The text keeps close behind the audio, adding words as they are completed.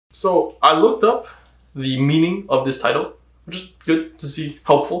So I looked up the meaning of this title, which is good to see,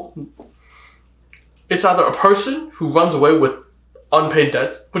 helpful. It's either a person who runs away with unpaid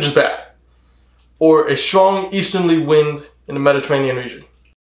debt, which is bad, or a strong easterly wind in the Mediterranean region.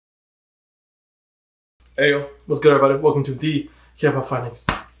 Hey yo, what's good everybody? Welcome to the K-pop findings.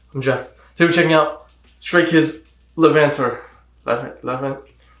 I'm Jeff. Today we're checking out Stray Kids' Levanter. Levanter.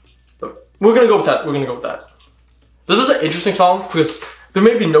 We're gonna go with that. This was an interesting song because there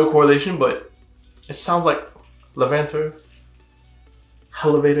may be no correlation, but it sounds like Levanter,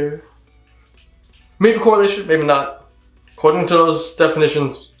 elevator. Maybe correlation, maybe not. According to those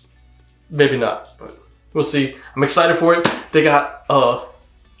definitions, maybe not, but we'll see. I'm excited for it. They got a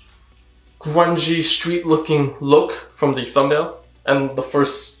grungy, street-looking look from the thumbnail and the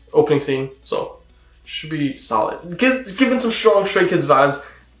first opening scene, so should be solid. Giving some strong Stray Kids vibes.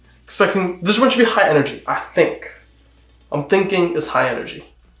 Expecting this one should be high energy. I think. I'm thinking it's high energy.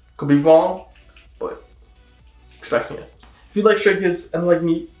 Could be wrong, but expecting it. If you like Stray Kids and like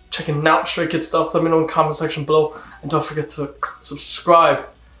me checking out Stray Kids stuff, let me know in the comment section below, and don't forget to subscribe.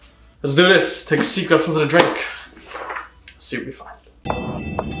 Let's do this. Take a seat, grab something to drink. See what we find.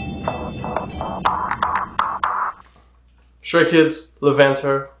 Stray Kids,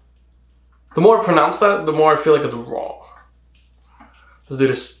 Levanter. The more I pronounce that, the more I feel like it's wrong. Let's do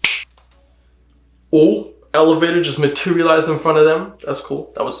this. Oh, elevator just materialized in front of them. That's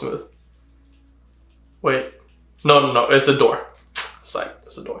cool. That was smooth. Wait. No. It's a door.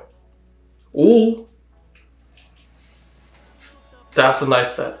 It's a door. Ooh. That's a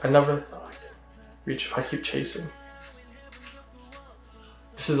nice set. I never thought I could reach if I keep chasing.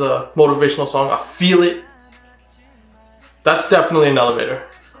 This is a motivational song. I feel it. That's definitely an elevator.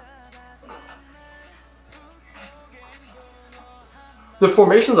 The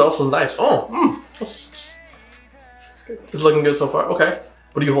formations are also nice. Oh, it's looking good so far. Okay.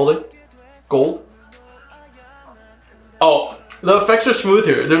 What are you holding? Gold? Oh, the effects are smooth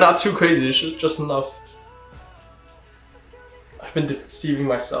here. They're not too crazy. It's just enough. I've been deceiving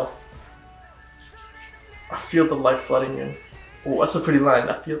myself. I feel the light flooding in. Oh, that's a pretty line.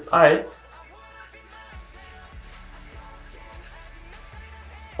 I feel... Alright.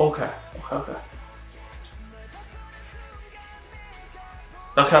 Okay.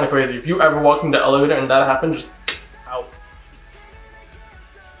 That's kind of crazy. If you ever walk in the elevator and that happened, just out.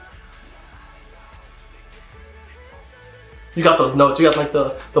 You got those notes. You got like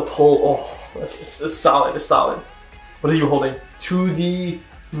the pull. Oh, it's solid. It's solid. What are you holding? To the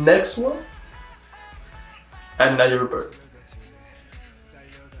next one? And now you're a bird.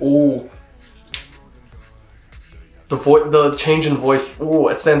 Ooh. The change in voice. Ooh,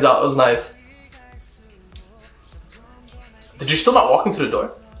 it stands out. It was nice. Did you still not walk into the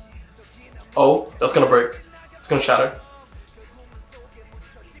door? Oh, that's gonna break. It's gonna shatter.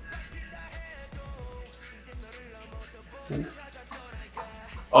 Ooh.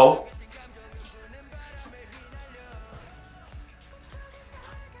 Oh.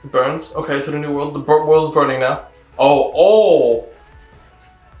 It burns. Okay, to the new world. The world's burning now. Oh.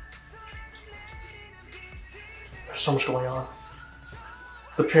 There's so much going on.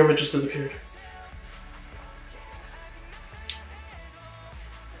 The pyramid just disappeared.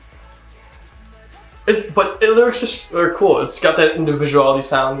 But the lyrics are cool. It's got that individuality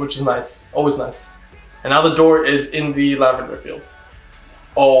sound, which is nice. Always nice. And now the door is in the lavender field.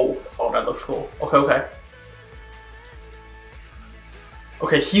 Oh, that looks cool. Okay.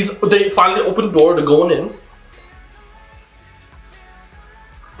 Okay, they finally opened the door, they're going in.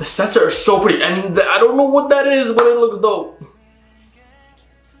 The sets are so pretty, and I don't know what that is, but it looks dope.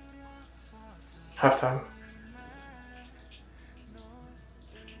 Halftime.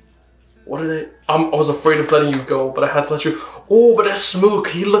 What are they? I was afraid of letting you go, but I had to let you. Oh, but that's smooth.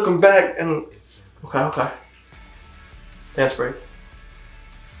 He looking back and okay. Dance break.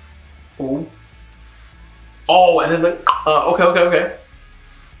 Ooh. Oh, and then okay.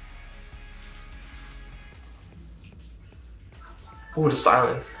 Ooh, the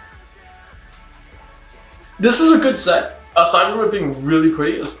silence. This was a good set. Aside from it being really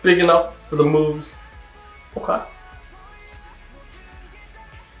pretty, it's big enough for the moves. Okay.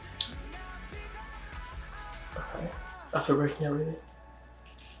 After breaking everything.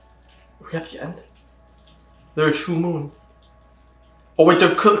 We at the end? There are two moons. Oh wait,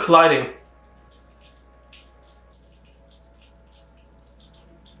 they're colliding.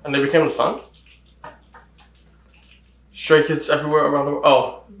 And they became the sun? Stray Kids everywhere around the world.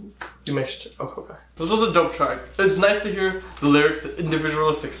 Oh, you mixed it. Okay. This was a dope track. It's nice to hear the lyrics, the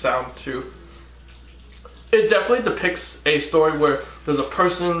individualistic sound too. It definitely depicts a story where there's a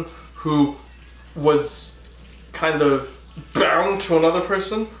person who was kind of bound to another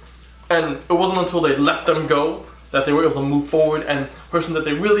person, And it wasn't until they let them go that they were able to move forward, and the person that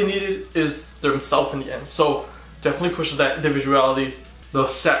they really needed is themselves in the end. So definitely pushes that individuality. The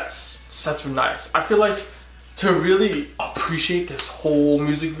sets were nice. I feel like to really appreciate this whole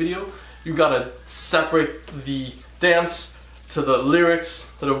music video, you gotta separate the dance to the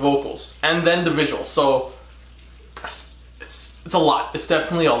lyrics to the vocals and then the visuals. So it's a lot. It's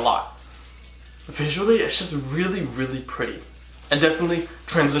definitely a lot. Visually, it's just really, really pretty, and definitely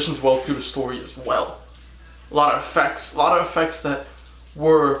transitions well through the story as well. A lot of effects that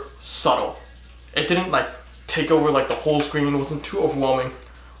were subtle. It didn't like take over like the whole screen. It wasn't too overwhelming,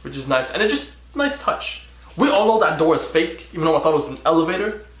 which is nice, and it just nice touch. We all know that door is fake, even though I thought it was an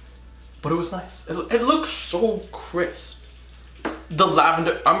elevator, but it was nice. It looks so crisp. The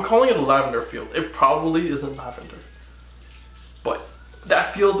lavender, I'm calling it a lavender field. It probably isn't lavender, but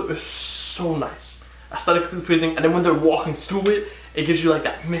that field is so nice, aesthetically pleasing. And then when they're walking through it, it gives you like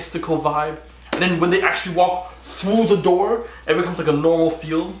that mystical vibe. And then when they actually walk through the door, it becomes like a normal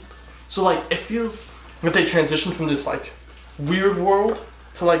field. So like it feels like they transition from this like weird world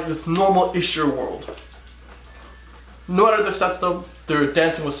to like this normal-ish world. No matter their sets though, their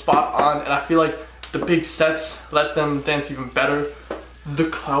dancing was spot on, and I feel like the big sets let them dance even better. The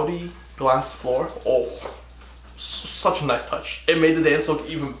cloudy glass floor, oh, such a nice touch. It made the dance look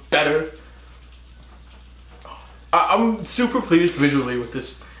even better. I'm super pleased visually with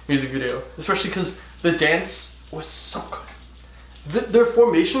this music video, especially because the dance was so good. Their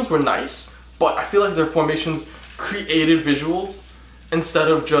formations were nice, but I feel like their formations created visuals instead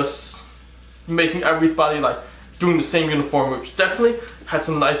of just making everybody like doing the same uniform moves. Definitely had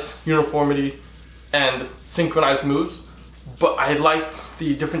some nice uniformity and synchronized moves, but I like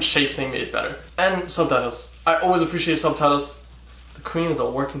the different shapes they made better. And subtitles. I always appreciate subtitles. The Korean is a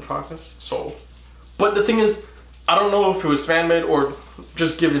work in progress, so. But the thing is, I don't know if it was fan-made or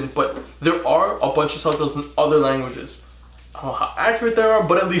just given, but there are a bunch of subtitles in other languages. I don't know how accurate they are,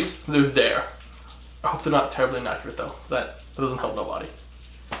 but at least they're there. I hope they're not terribly inaccurate though. That doesn't help nobody.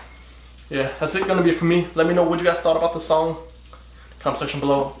 Yeah, that's it gonna be for me. Let me know what you guys thought about the song. Comment section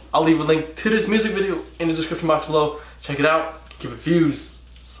below. I'll leave a link to this music video in the description box below. Check it out, give it views,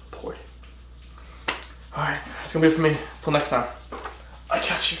 support it. Alright, that's gonna be it for me. Till next time, I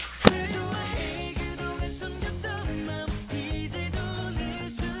catch you.